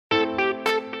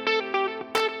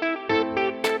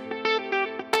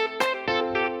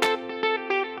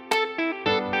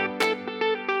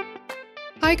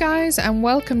Hi guys, and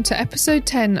welcome to episode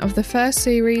 10 of the first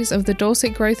series of the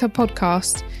Dorset Growth Hub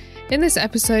podcast. In this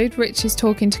episode, Rich is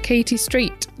talking to Katie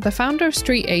Street, the founder of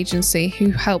Street Agency, who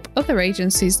help other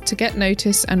agencies to get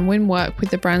noticed and win work with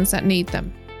the brands that need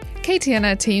them. Katie and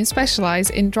her team specialise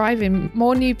in driving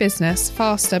more new business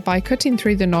faster by cutting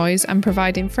through the noise and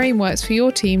providing frameworks for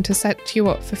your team to set you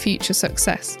up for future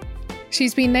success.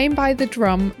 She's been named by The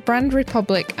Drum, Brand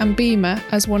Republic and Beamer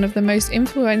as one of the most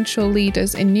influential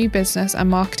leaders in new business and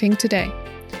marketing today.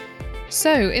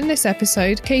 So, in this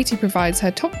episode, Katie provides her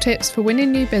top tips for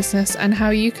winning new business and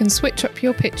how you can switch up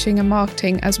your pitching and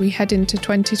marketing as we head into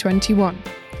 2021.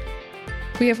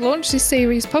 We have launched this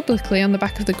series publicly on the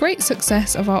back of the great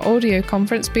success of our audio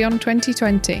conference Beyond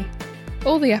 2020.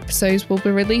 All the episodes will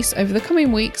be released over the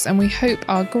coming weeks, and we hope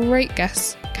our great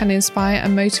guests can inspire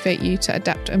and motivate you to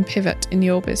adapt and pivot in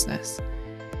your business.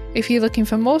 If you're looking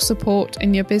for more support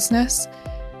in your business,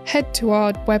 head to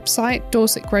our website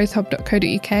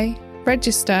dorsetgrowthhub.co.uk,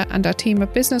 register, and our team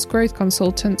of business growth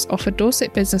consultants offer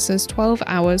Dorset businesses 12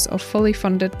 hours of fully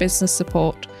funded business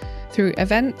support through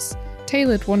events,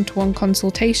 tailored one-to-one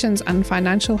consultations and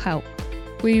financial help.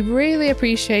 We really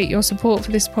appreciate your support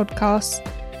for this podcast.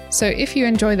 So if you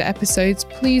enjoy the episodes,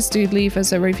 please do leave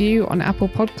us a review on Apple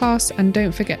Podcasts and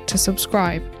don't forget to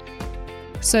subscribe.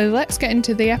 So let's get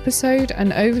into the episode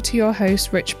and over to your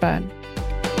host, Rich Byrne.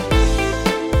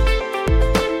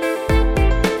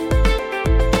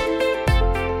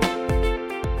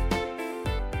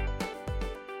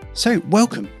 So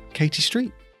welcome, Katie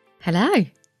Street. Hello.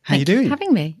 How you doing? Thanks for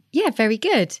having me. Yeah, very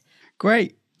good.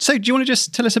 Great. So do you want to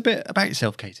just tell us a bit about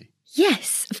yourself, Katie?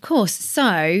 Yes, of course.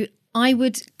 So I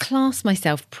would class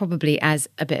myself probably as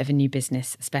a bit of a new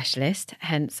business specialist.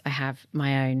 Hence, I have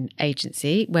my own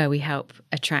agency where we help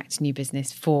attract new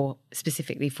business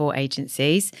specifically for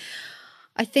agencies.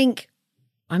 I think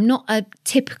I'm not a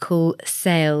typical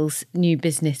sales new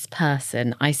business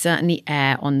person. I certainly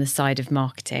err on the side of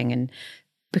marketing. And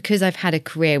because I've had a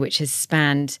career which has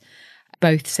spanned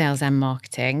both sales and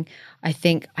marketing, I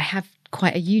think I have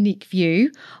quite a unique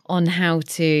view on how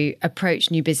to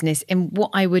approach new business in what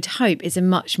I would hope is a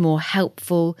much more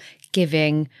helpful,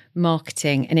 giving,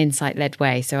 marketing and insight-led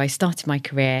way. So I started my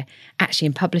career actually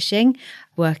in publishing,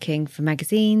 working for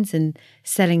magazines and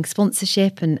selling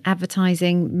sponsorship and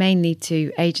advertising mainly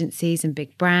to agencies and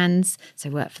big brands. So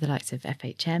I worked for the likes of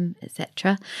FHM,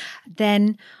 etc.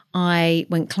 Then I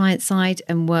went client side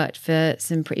and worked for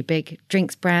some pretty big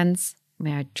drinks brands.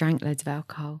 I drank loads of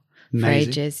alcohol. For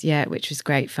ages, yeah, which was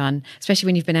great fun, especially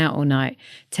when you've been out all night,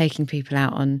 taking people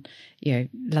out on,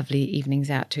 lovely evenings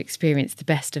out to experience the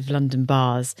best of London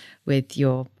bars with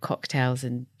your cocktails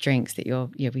and drinks that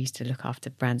we used to look after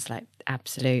brands like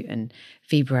Absolute and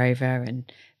Vibrova and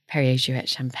Perrier Jouet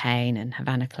Champagne and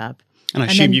Havana Club. And I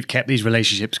assume you've kept these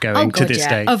relationships going to this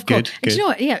day. Of course. Good. And do you know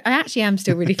what? Yeah, I actually am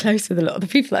still really close with a lot of the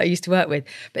people that I used to work with.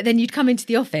 But then you'd come into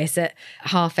the office at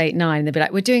 8:30, 9:00, and they'd be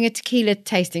like, we're doing a tequila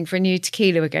tasting for a new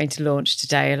tequila we're going to launch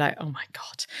today. You're like, oh my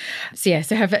God.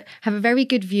 So have a very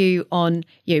good view on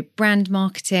brand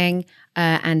marketing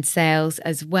and sales,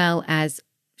 as well as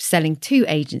selling to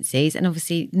agencies. And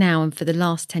obviously now and for the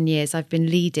last 10 years, I've been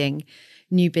leading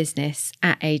new business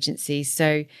at agencies.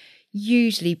 So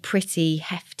usually pretty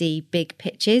hefty, big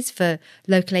pitches for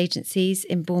local agencies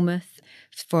in Bournemouth,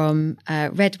 from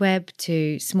Redweb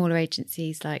to smaller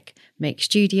agencies like Make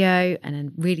Studio, and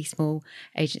a really small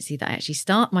agency that I actually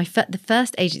the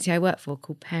first agency I worked for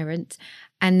called Parent.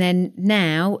 And then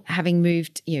now, having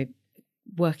moved,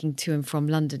 working to and from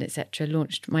London, etc.,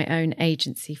 launched my own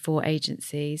agency for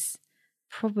agencies.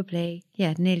 Probably,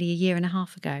 nearly a year and a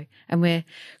half ago. And we're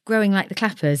growing like the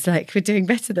clappers, like we're doing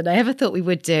better than I ever thought we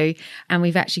would do. And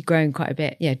we've actually grown quite a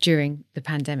bit, during the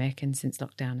pandemic and since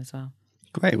lockdown as well.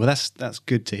 Great. Well, that's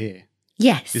good to hear.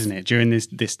 Yes. Isn't it? During this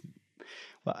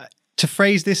to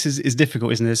phrase this is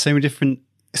difficult, isn't there? There's so many different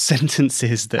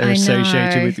sentences that are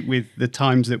associated with the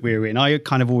times that we're in. I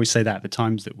kind of always say that, the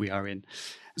times that we are in.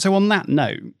 So on that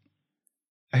note,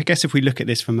 I guess if we look at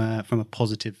this from a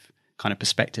positive kind of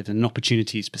perspective and an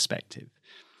opportunities perspective.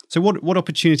 So what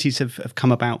opportunities have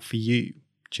come about for you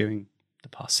during the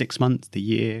past 6 months, the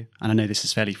year? And I know this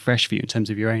is fairly fresh for you in terms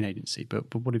of your own agency,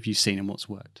 but what have you seen and what's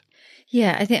worked?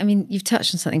 Yeah, I mean, you've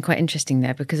touched on something quite interesting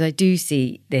there, because I do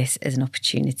see this as an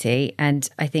opportunity. And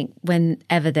I think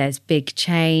whenever there's big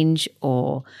change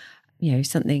or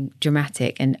something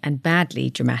dramatic and badly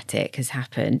dramatic has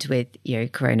happened with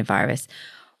coronavirus,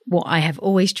 what I have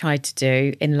always tried to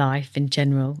do in life in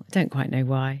general, I don't quite know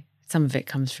why, some of it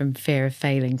comes from fear of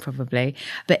failing probably,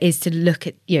 but is to look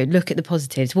at the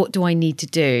positives. What do I need to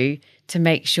do to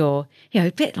make sure, a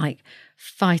bit like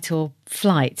fight or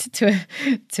flight to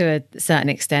a certain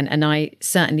extent. And I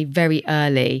certainly very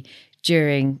early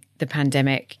during the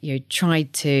pandemic,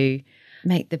 tried to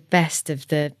make the best of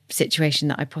the situation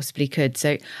that I possibly could.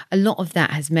 So a lot of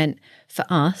that has meant for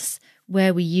us,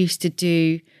 where we used to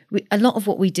do, a lot of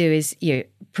what we do is,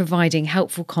 providing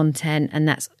helpful content, and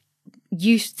that's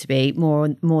used to be more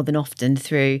than often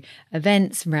through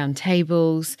events, round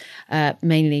tables,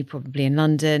 mainly probably in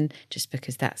London, just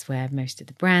because that's where most of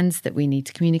the brands that we need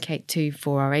to communicate to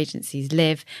for our agencies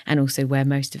live, and also where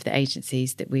most of the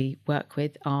agencies that we work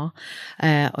with are.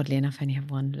 Oddly enough, I only have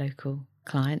one local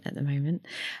client at the moment.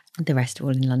 The rest are all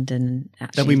in London.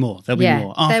 Actually, there'll be more. There'll be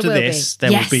more. After this,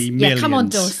 there will be millions. Yeah, come on,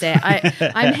 Dorset.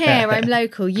 I'm here. I'm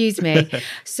local. Use me.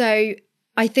 So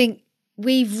I think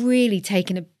we've really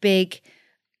taken a big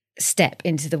step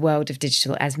into the world of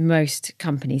digital, as most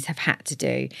companies have had to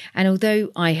do. And although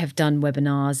I have done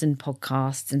webinars and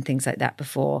podcasts and things like that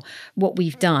before, what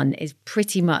we've done is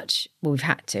pretty much, we've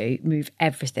had to move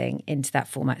everything into that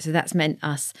format. So that's meant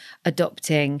us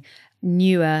adopting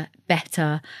newer,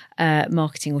 better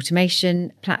marketing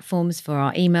automation platforms for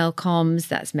our email comms.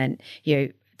 That's meant,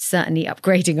 certainly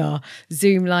upgrading our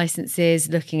Zoom licenses,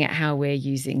 looking at how we're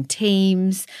using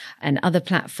Teams and other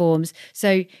platforms.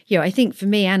 So, I think for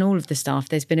me and all of the staff,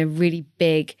 there's been a really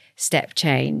big step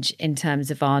change in terms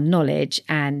of our knowledge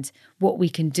and what we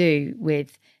can do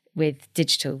with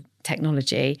digital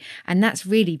technology. And that's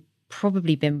really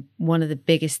probably been one of the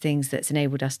biggest things that's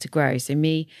enabled us to grow. So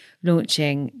me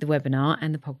launching the webinar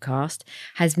and the podcast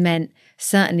has meant,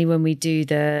 certainly when we do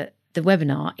the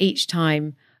webinar, each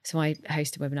time. So I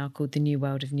host a webinar called The New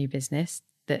World of New Business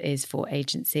that is for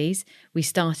agencies. We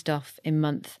started off in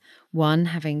month 1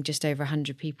 having just over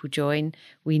 100 people join.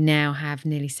 We now have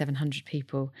nearly 700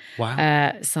 people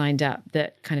signed up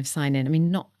that kind of sign in. I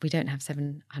mean, we don't have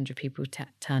 700 people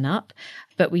turn up,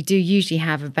 but we do usually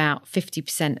have about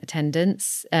 50%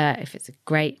 attendance. If it's a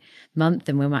great month,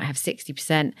 then we might have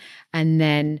 60%. And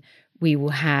then we will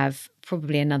have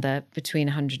probably another between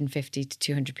 150 to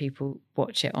 200 people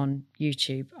watch it on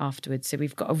YouTube afterwards. So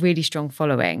we've got a really strong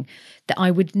following that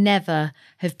I would never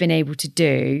have been able to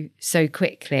do so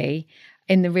quickly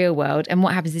in the real world. And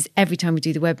what happens is every time we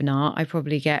do the webinar, I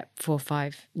probably get 4 or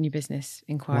 5 new business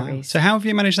inquiries. Wow. So how have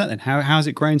you managed that then? How has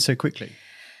it grown so quickly?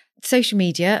 Social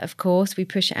media, of course, we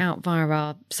push it out via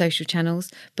our social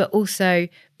channels, but also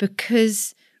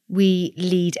because we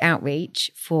lead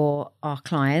outreach for our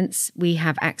clients, we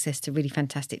have access to really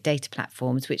fantastic data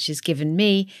platforms, which has given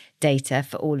me data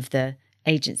for all of the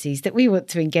agencies that we want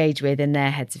to engage with and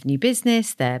their heads of new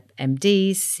business, their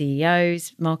MDs,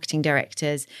 CEOs, marketing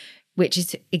directors, which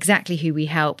is exactly who we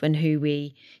help and who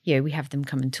we have them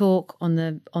come and talk on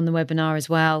the webinar as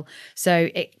well. So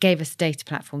it gave us a data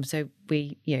platform. So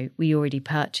we already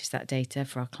purchased that data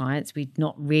for our clients. We'd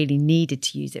not really needed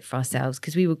to use it for ourselves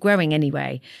because we were growing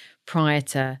anyway prior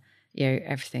to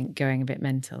everything going a bit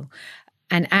mental.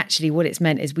 And actually what it's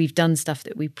meant is we've done stuff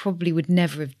that we probably would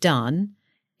never have done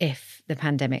if the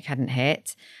pandemic hadn't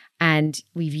hit. And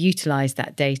we've utilized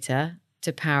that data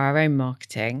to power our own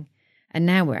marketing. And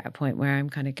now we're at a point where I'm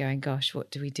kind of going, gosh,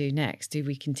 what do we do next? Do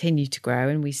we continue to grow?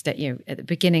 And we at the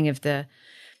beginning of the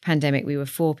pandemic, we were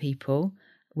 4 people.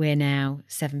 We're now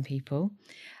 7 people.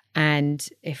 And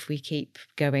if we keep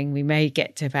going, we may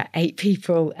get to about 8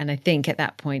 people. And I think at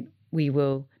that point, we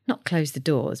will not close the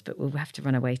doors, but we'll have to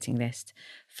run a waiting list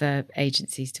for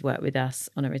agencies to work with us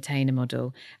on a retainer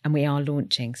model. And we are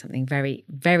launching something very,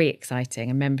 very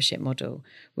exciting, a membership model,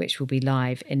 which will be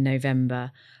live in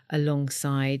November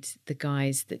alongside the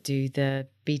guys that do the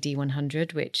BD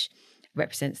 100, which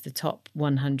represents the top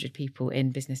 100 people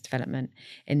in business development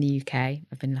in the UK.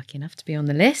 I've been lucky enough to be on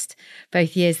the list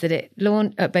both years that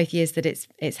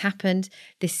it's happened.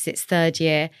 This is its 3rd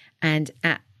year, and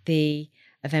at the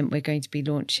event we're going to be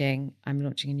I'm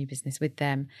launching a new business with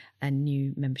them, a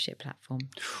new membership platform.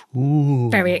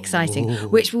 Ooh. Very exciting,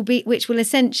 which will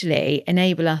essentially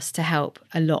enable us to help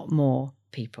a lot more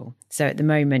people. So at the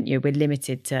moment, we're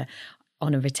limited to,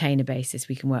 on a retainer basis,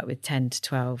 we can work with 10 to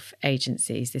 12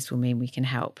 agencies. This will mean we can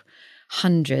help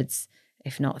hundreds,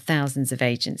 if not thousands of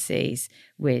agencies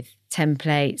with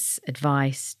templates,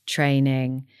 advice,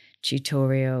 training,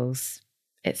 tutorials,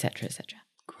 etc., etc.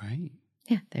 Great.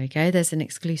 Yeah, there we go. There's an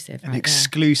exclusive. An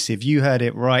exclusive. You heard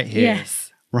it right here.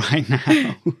 Yes. Right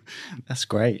now. That's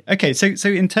great. Okay, so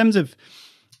in terms of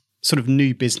sort of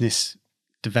new business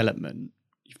development,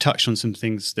 you've touched on some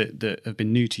things that have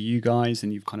been new to you guys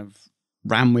and you've kind of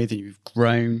ran with and you've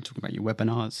grown, talking about your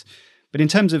webinars. But in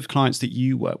terms of clients that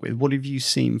you work with, what have you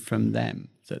seen from them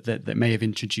that may have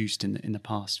introduced in the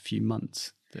past few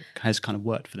months that has kind of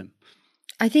worked for them?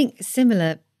 I think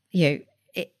similar,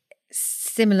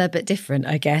 similar but different,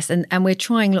 I guess. And we're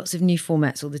trying lots of new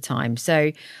formats all the time.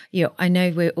 So, I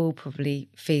know we're all probably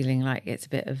feeling like it's a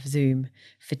bit of Zoom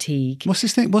fatigue. What's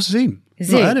this thing? What's Zoom?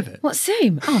 Zoom. I've not heard of it. What's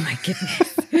Zoom? Oh my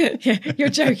goodness. Yeah, you're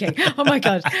joking. Oh my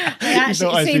God.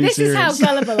 This is how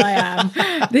gullible I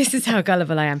am. This is how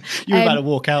gullible I am. You were about to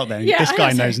walk out then. Yeah, this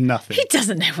guy knows nothing. He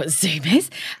doesn't know what Zoom is.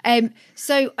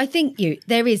 So I think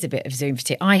there is a bit of Zoom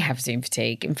fatigue. I have Zoom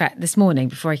fatigue. In fact, this morning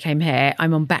before I came here,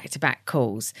 I'm on back-to-back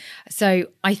calls. So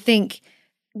I think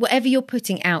whatever you're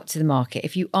putting out to the market,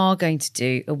 if you are going to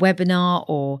do a webinar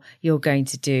or you're going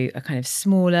to do a kind of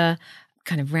smaller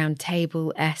kind of round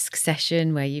table-esque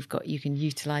session where you can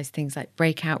utilize things like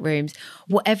breakout rooms,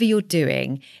 whatever you're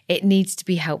doing, it needs to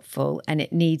be helpful and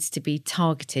it needs to be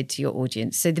targeted to your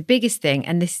audience. So the biggest thing,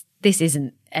 and this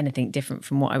isn't anything different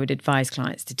from what I would advise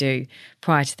clients to do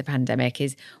prior to the pandemic,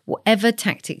 is whatever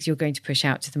tactics you're going to push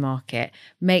out to the market,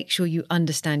 make sure you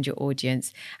understand your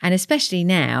audience. And especially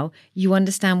now, you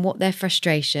understand what their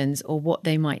frustrations or what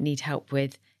they might need help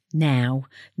with now,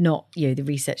 not the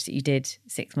research that you did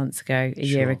 6 months ago, a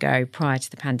year ago, prior to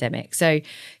the pandemic. So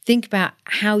think about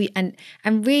how and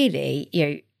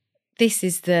really, this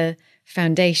is the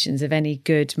foundations of any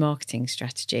good marketing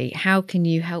strategy. How can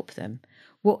you help them?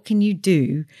 What can you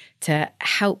do to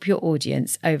help your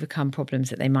audience overcome problems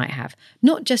that they might have,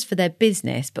 not just for their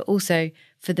business, but also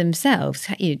for themselves?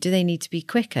 Do they need to be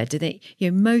quicker? Do they,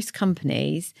 most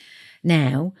companies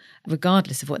now,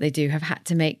 regardless of what they do, have had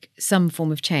to make some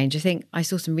form of change. I think I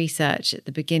saw some research at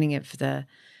the beginning of the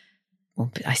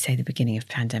beginning of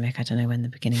pandemic. I don't know when the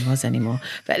beginning was anymore,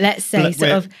 but let's say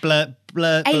April,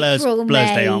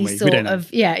 May, aren't we? sort we don't know.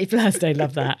 of, Blur's Day,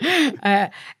 love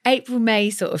that. April, May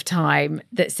sort of time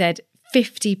that said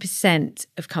 50%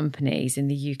 of companies in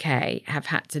the UK have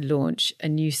had to launch a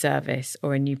new service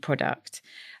or a new product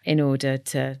in order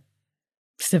to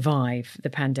survive the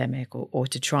pandemic or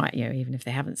to try, even if they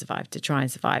haven't survived, to try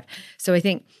and survive. So I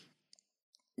think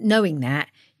knowing that,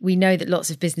 we know that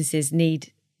lots of businesses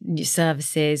need new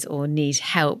services or need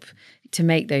help to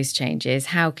make those changes.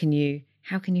 How can you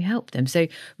help them? So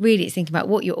really it's thinking about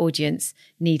what your audience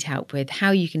need help with,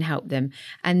 how you can help them,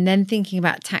 and then thinking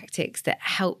about tactics that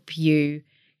help you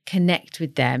connect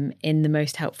with them in the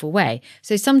most helpful way.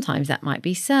 So sometimes that might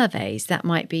be surveys, that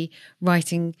might be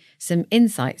writing some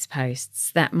insights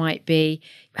posts, that might be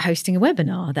hosting a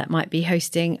webinar, that might be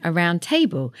hosting a round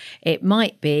table. It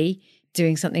might be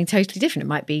doing something totally different. It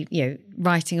might be,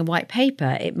 writing a white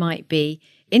paper. It might be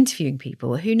interviewing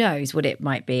people. Who knows what it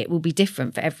might be? It will be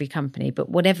different for every company, but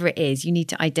whatever it is, you need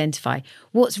to identify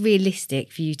what's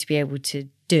realistic for you to be able to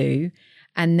do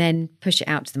and then push it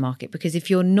out to the market. Because if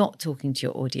you're not talking to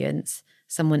your audience,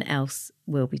 someone else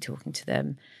will be talking to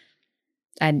them.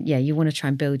 And you want to try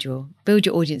and build your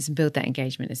audience and build that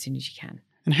engagement as soon as you can.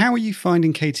 And how are you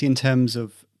finding, Katie, in terms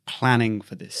of planning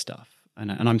for this stuff?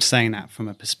 And I'm saying that from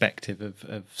a perspective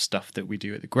of stuff that we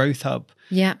do at the Growth Hub.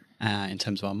 Yeah. In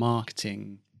terms of our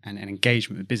marketing and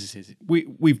engagement with businesses,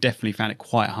 we've definitely found it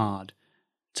quite hard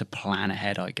to plan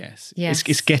ahead, I guess. Yes.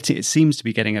 It seems to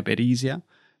be getting a bit easier.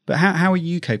 But how are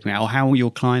you coping out, or how are your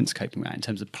clients coping out in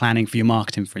terms of planning for your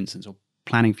marketing, for instance, or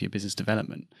planning for your business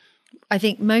development? I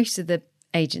think most of the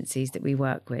agencies that we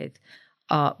work with,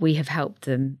 we have helped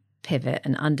them pivot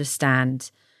and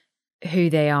understand who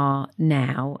they are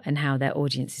now and how their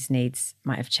audience's needs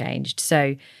might have changed.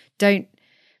 So don't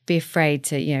be afraid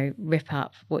to, rip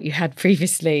up what you had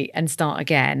previously and start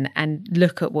again, and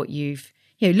look at what you've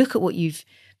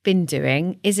been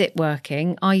doing. Is it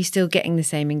working? Are you still getting the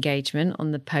same engagement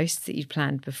on the posts that you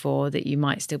planned before that you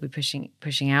might still be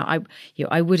pushing out?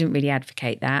 I wouldn't really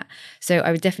advocate that. So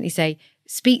I would definitely say,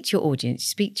 speak to your audience,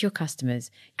 speak to your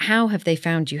customers. How have they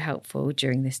found you helpful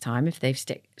during this time? If they've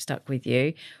stuck with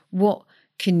you, what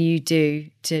can you do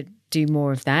to do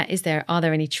more of that? Are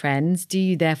there any trends? Do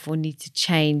you therefore need to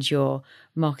change your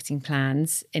marketing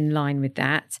plans in line with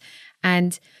that?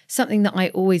 And something that I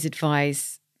always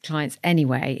advise clients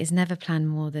anyway is never plan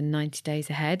more than 90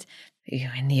 days ahead.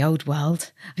 In the old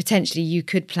world, potentially you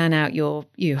could plan out your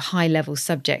high-level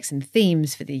subjects and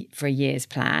themes for a year's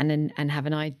plan and have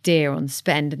an idea on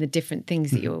spend and the different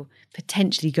things that you're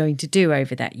potentially going to do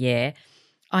over that year.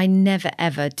 I never,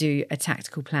 ever do a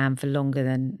tactical plan for longer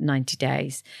than 90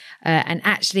 days. And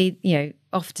actually,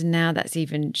 often now that's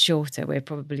even shorter. We're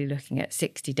probably looking at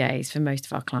 60 days for most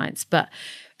of our clients. But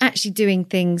actually doing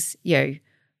things,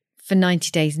 for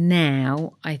 90 days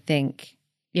now, I think,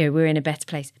 we're in a better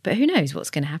place. But who knows what's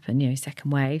going to happen?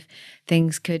 Second wave,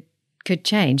 things could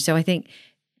change. So I think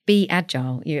be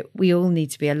agile. We all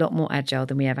need to be a lot more agile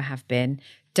than we ever have been.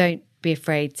 Don't be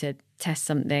afraid to test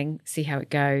something, see how it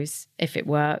goes. If it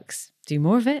works, do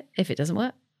more of it. If it doesn't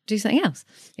work, do something else.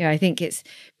 I think it's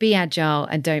be agile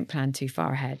and don't plan too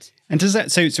far ahead. And does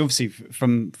that, so it's obviously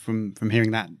from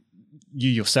hearing that, you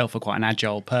yourself are quite an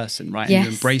agile person, right? And yes.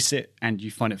 You embrace it and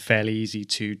you find it fairly easy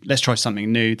to, let's try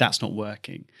something new, that's not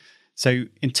working. So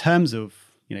in terms of,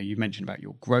 you've mentioned about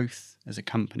your growth as a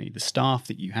company, the staff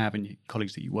that you have and your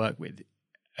colleagues that you work with,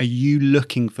 are you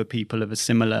looking for people of a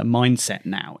similar mindset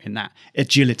now, in that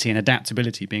agility and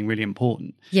adaptability being really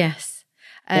important? Yes.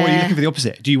 Or are you looking for the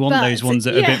opposite? Do you want those ones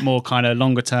that are a bit more kind of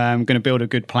longer term, going to build a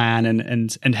good plan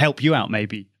and help you out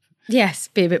maybe? Yes,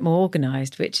 be a bit more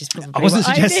organised, which is probably I wasn't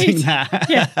what suggesting I need. that.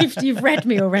 Yeah, you've read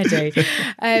me already.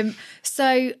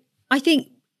 So I think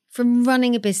from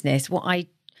running a business, what I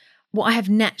have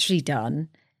naturally done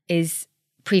is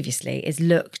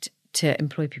looked to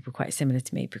employ people quite similar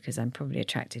to me, because I'm probably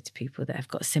attracted to people that have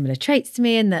got similar traits to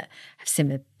me and that have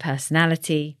similar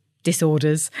personality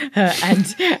disorders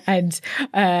and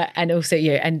also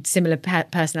and similar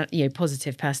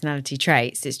positive personality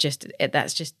traits.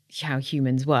 That's just how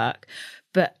humans work.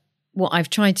 But what I've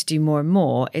tried to do more and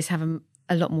more is have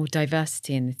a lot more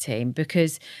diversity in the team,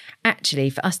 because actually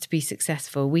for us to be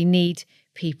successful, we need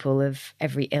people of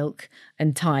every ilk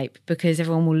and type, because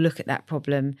everyone will look at that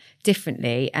problem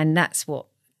differently, and that's what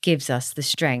gives us the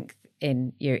strength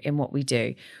in what we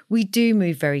do. We do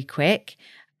move very quick,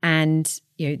 and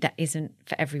that isn't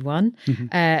for everyone.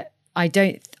 Mm-hmm. I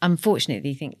don't,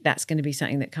 unfortunately, think that's going to be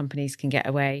something that companies can get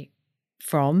away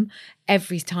from.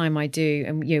 Every time I do,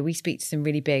 and we speak to some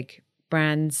really big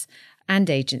brands and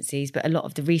agencies, but a lot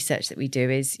of the research that we do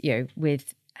is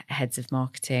with heads of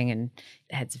marketing and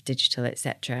heads of digital,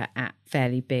 etc., at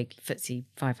fairly big FTSE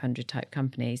 500 type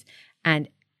companies. And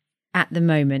at the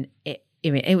moment,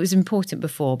 it was important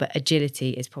before, but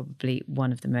agility is probably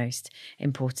one of the most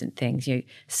important things.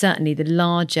 Certainly the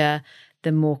larger,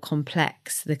 the more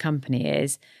complex the company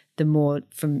is, the more,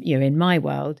 from in my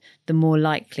world, the more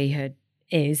likelihood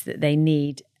is that they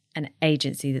need an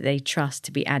agency that they trust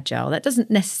to be agile. That doesn't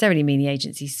necessarily mean the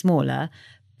agency's smaller,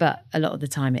 but a lot of the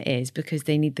time it is, because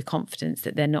they need the confidence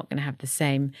that they're not going to have the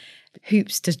same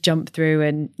hoops to jump through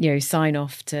and sign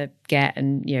off to get,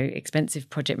 and expensive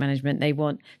project management.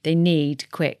 They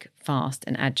need quick, fast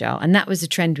and agile. And that was a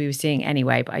trend we were seeing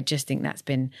anyway, but I just think that's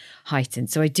been heightened.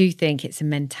 So I do think it's a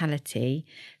mentality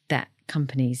that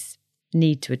companies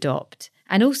need to adopt,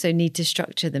 and also need to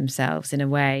structure themselves in a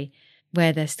way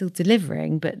where they're still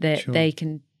delivering, but they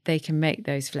can make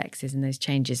those flexes and those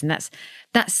changes. And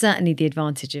that's certainly the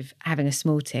advantage of having a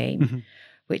small team, mm-hmm.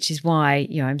 which is why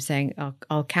I'm saying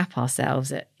I'll cap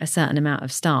ourselves at a certain amount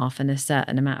of staff and a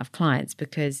certain amount of clients,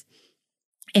 because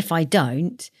if I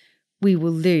don't, we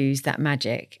will lose that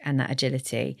magic and that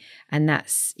agility. And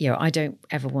that's, I don't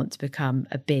ever want to become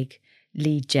a big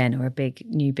lead gen or a big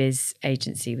new biz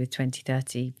agency with 20,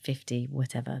 30, 50,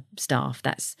 whatever staff.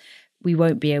 We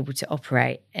won't be able to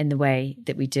operate in the way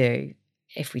that we do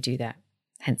if we do that.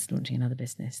 Hence launching another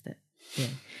business that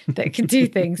that can do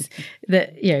things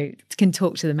that can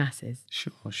talk to the masses.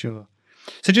 Sure.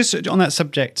 So just on that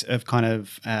subject of kind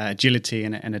of agility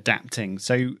and adapting,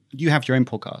 so you have your own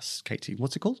podcast, Katie.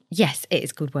 What's it called? Yes, it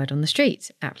is called Word on the Street,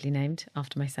 aptly named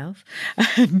after myself.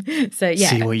 So yeah,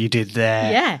 see what you did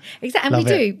there. Yeah, exactly. And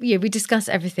we do. We discuss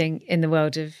everything in the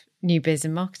world of new biz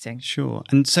and marketing. Sure.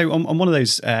 And so on one of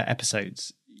those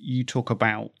episodes, you talk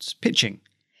about pitching.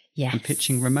 Yes. And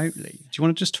pitching remotely. Do you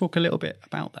want to just talk a little bit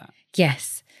about that?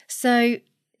 Yes. So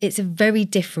it's a very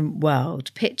different world.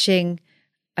 Pitching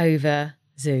over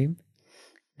Zoom.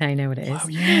 Now you know what it is. Wow,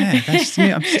 yeah.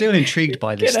 I'm still intrigued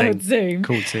by this thing. Zoom.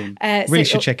 Called Zoom. Really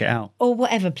should check it out. Or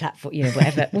whatever platform,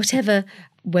 whatever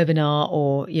webinar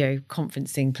or,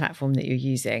 conferencing platform that you're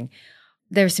using.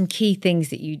 There are some key things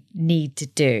that you need to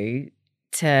do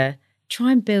to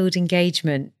try and build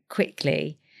engagement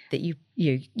quickly that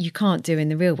you can't do in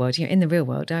the real world. In the real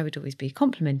world, I would always be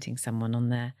complimenting someone on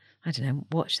their,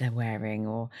 watch they're wearing,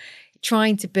 or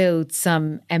trying to build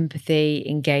some empathy,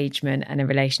 engagement and a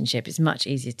relationship is much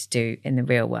easier to do in the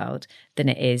real world than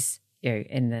it is,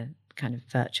 in the kind of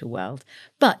virtual world.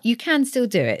 But you can still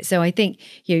do it. So I think,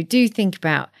 do think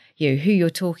about, who you're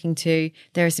talking to.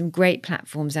 There are some great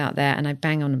platforms out there, and I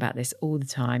bang on about this all the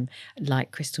time,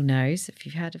 like Crystal Knows. Have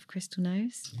you heard of Crystal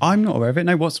Knows? I'm not aware of it.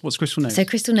 No, what's Crystal Knows? So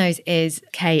Crystal Knows is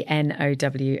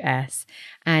KNOWS,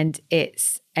 and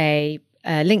it's a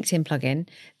LinkedIn plugin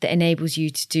that enables you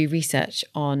to do research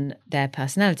on their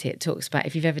personality. It talks about,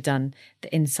 if you've ever done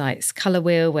the Insights colour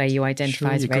wheel, where you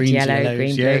identify as red, yellow,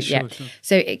 green, blue. Sure.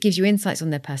 So it gives you insights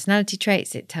on their personality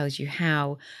traits. It tells you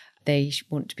how they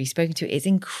want to be spoken to. It's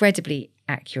incredibly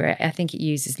accurate. I think it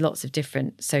uses lots of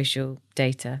different social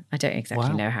data. I don't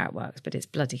exactly know how it works, but it's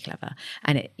bloody clever.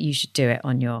 And you should do it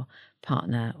on your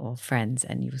partner or friends,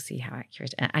 and you will see how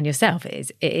accurate, and yourself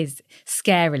it is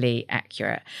scarily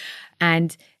accurate.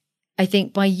 And I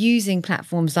think by using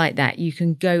platforms like that, you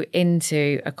can go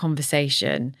into a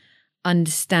conversation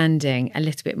understanding a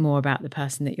little bit more about the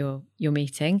person that you're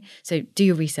meeting. So do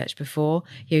your research before,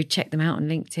 check them out on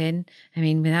LinkedIn. I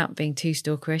mean, without being too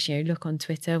stalkerish, look on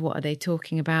Twitter. What are they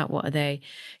talking about? What are they,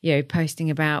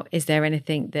 posting about? Is there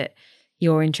anything that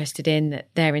you're interested in, that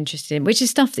they're interested in, which is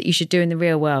stuff that you should do in the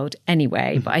real world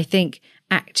anyway. But I think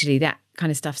actually that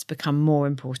kind of stuff's become more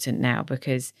important now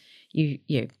because you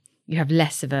have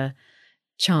less of a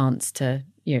chance to,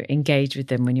 engage with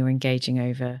them when you're engaging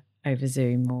over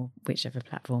Zoom or whichever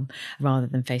platform rather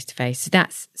than face to face. So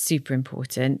that's super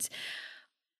important.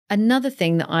 Another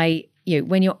thing that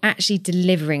when you're actually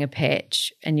delivering a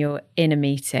pitch and you're in a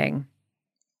meeting,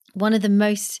 one of the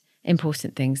most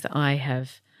important things that I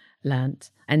have learnt,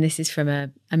 and this is from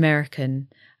an American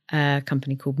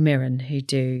company called Mirren, who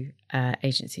do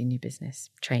agency, new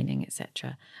business training,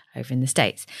 etc., over in the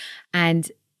States.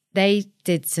 And they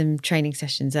did some training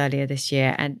sessions earlier this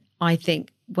year. And I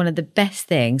think one of the best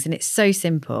things, and it's so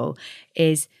simple,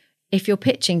 is if you're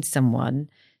pitching to someone,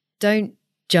 don't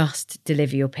just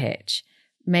deliver your pitch.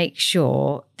 Make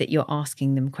sure that you're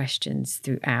asking them questions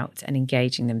throughout and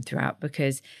engaging them throughout,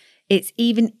 because it's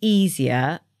even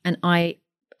easier, and I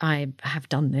have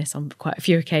done this on quite a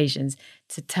few occasions,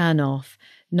 to turn off,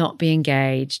 not be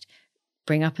engaged,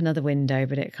 bring up another window,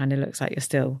 but it kind of looks like you're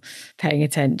still paying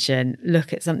attention,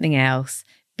 look at something else,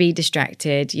 be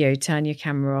distracted, turn your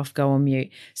camera off, go on mute.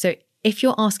 So if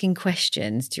you're asking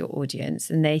questions to your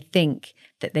audience and they think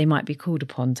that they might be called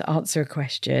upon to answer a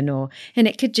question, and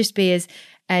it could just be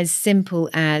as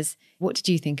simple as, what did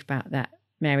you think about that,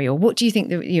 Mary? Or what do you think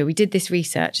we did this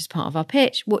research as part of our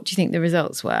pitch. What do you think the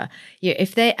results were?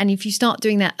 If you start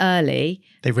doing that early,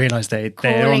 they realise they're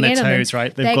on their toes,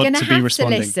 right? They've got to be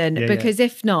responding. Listen, because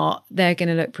if not, they're going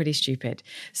to look pretty stupid.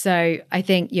 So I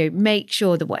think make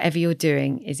sure that whatever you're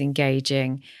doing is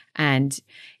engaging and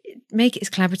make it as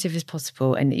collaborative as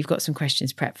possible, and that you've got some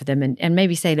questions prepped for them, and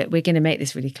maybe say, look, we're going to make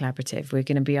this really collaborative. We're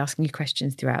going to be asking you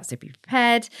questions throughout, so be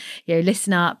prepared,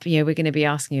 listen up, we're going to be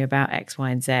asking you about X, Y,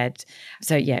 and Z.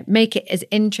 So make it as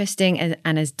interesting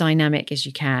and as dynamic as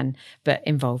you can, but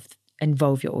involve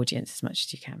your audience as much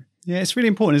as you can. Yeah, it's really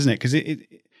important, isn't it? Because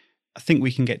I think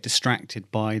we can get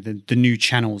distracted by the new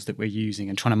channels that we're using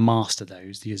and trying to master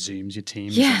those, your Zooms, your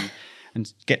Teams,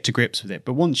 and get to grips with it.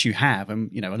 But once you have, and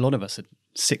a lot of us are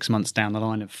 6 months down the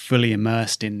line of fully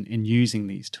immersed in using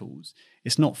these tools,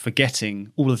 it's not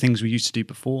forgetting all the things we used to do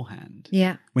beforehand.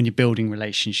 Yeah. When you're building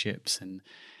relationships and,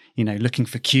 looking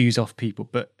for cues off people.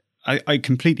 But I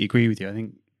completely agree with you. I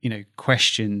think,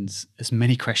 questions, as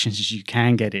many questions as you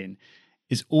can get in,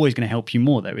 is always going to help you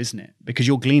more though, isn't it? Because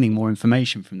you're gleaning more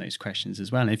information from those questions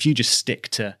as well. And if you just stick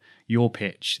to your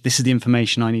pitch, this is the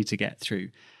information I need to get through,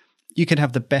 you could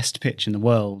have the best pitch in the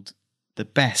world, the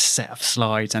best set of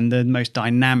slides and the most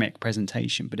dynamic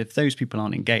presentation. But if those people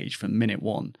aren't engaged from minute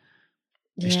one,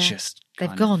 it's just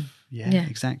they've gone. Yeah,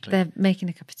 exactly. They're making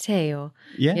a cup of tea, or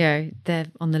they're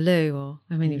on the loo,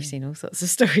 or you've seen all sorts of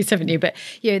stories, haven't you? But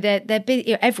they're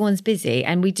busy. Everyone's busy,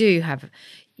 and we do have.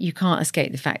 You can't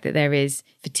escape the fact that there is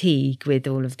fatigue with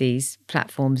all of these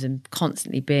platforms and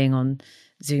constantly being on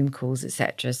Zoom calls,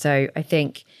 etc. So I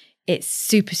think it's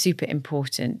super, super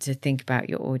important to think about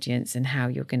your audience and how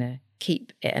you're going to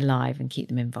keep it alive and keep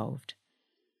them involved.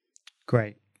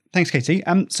 Great. Thanks, Katie.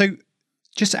 So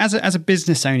just as a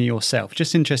business owner yourself,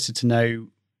 just interested to know,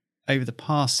 over the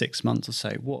past 6 months or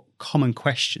so, what common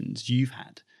questions you've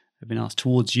had have been asked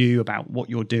towards you about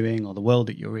what you're doing or the world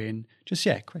that you're in. Just,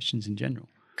 questions in general.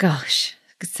 Gosh,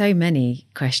 so many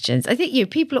questions. I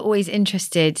think people are always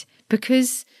interested,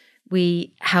 because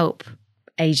we help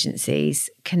agencies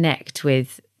connect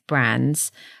with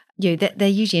brands. They're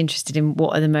usually interested in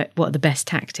what are the best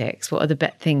tactics, what are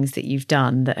the things that you've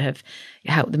done that have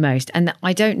helped the most. And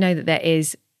I don't know that there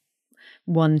is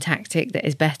one tactic that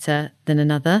is better than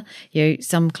another.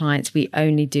 Some clients we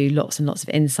only do lots and lots of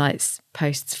insights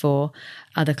posts for.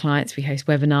 Other clients we host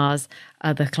webinars.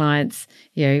 Other clients,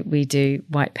 we do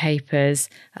white papers.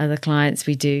 Other clients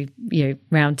we do,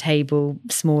 round table,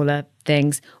 smaller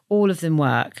things. All of them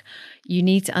work. You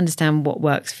need to understand what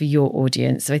works for your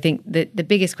audience. So I think the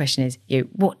biggest question is,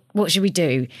 what should we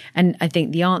do? And I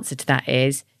think the answer to that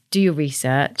is, do your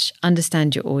research,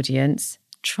 understand your audience,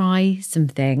 try some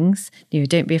things,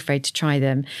 don't be afraid to try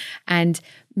them, and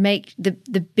make the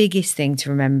biggest thing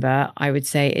to remember, I would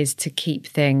say, is to keep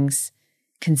things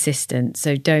consistent.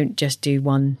 So don't just do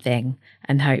one thing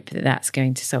and hope that that's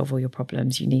going to solve all your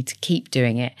problems. You need to keep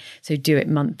doing it. So do it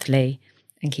monthly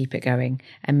and keep it going,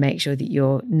 and make sure that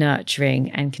you're nurturing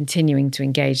and continuing to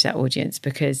engage that audience,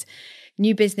 because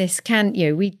new business can,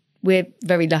 we're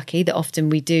very lucky that often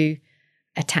we do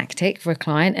a tactic for a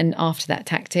client, and after that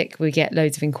tactic we get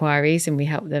loads of inquiries and we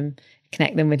help them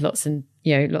connect them with lots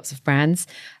of brands.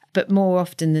 But more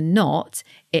often than not,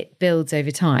 it builds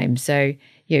over time. So,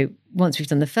 once we've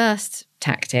done the first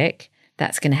tactic,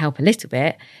 that's going to help a little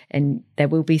bit, and there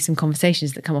will be some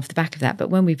conversations that come off the back of that. But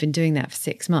when we've been doing that for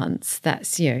 6 months,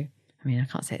 that's, I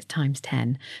can't say it's times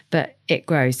 10, but it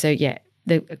grows. So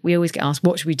we always get asked,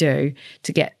 what should we do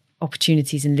to get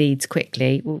opportunities and leads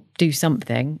quickly? Well, do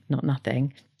something, not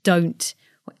nothing.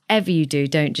 Whatever you do,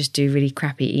 don't just do really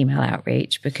crappy email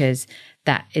outreach, because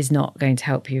that is not going to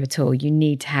help you at all. You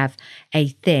need to have a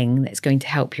thing that's going to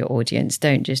help your audience.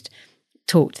 Don't just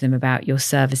talk to them about your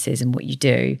services and what you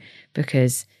do,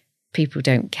 because people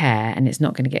don't care and it's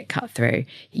not going to get cut through.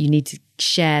 You need to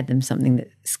share them something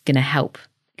that's going to help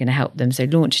them. So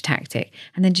launch a tactic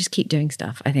and then just keep doing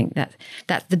stuff. I think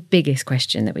that's the biggest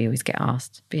question that we always get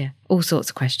asked. But all sorts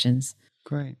of questions.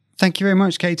 Great. Thank you very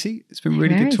much, Katie. It's been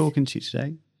really good talking to you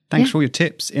today. Thanks for all your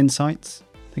tips, insights.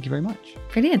 Thank you very much.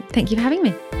 Brilliant. Thank you for having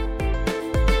me.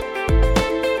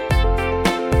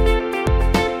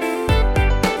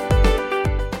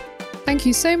 Thank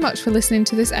you so much for listening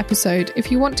to this episode.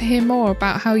 If you want to hear more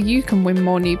about how you can win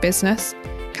more new business,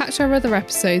 catch our other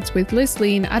episodes with Liz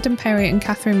Lean, Adam Perry and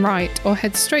Catherine Wright, or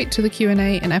head straight to the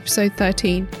Q&A in episode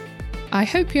 13. I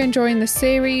hope you're enjoying the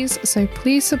series, so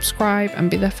please subscribe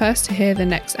and be the first to hear the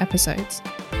next episodes.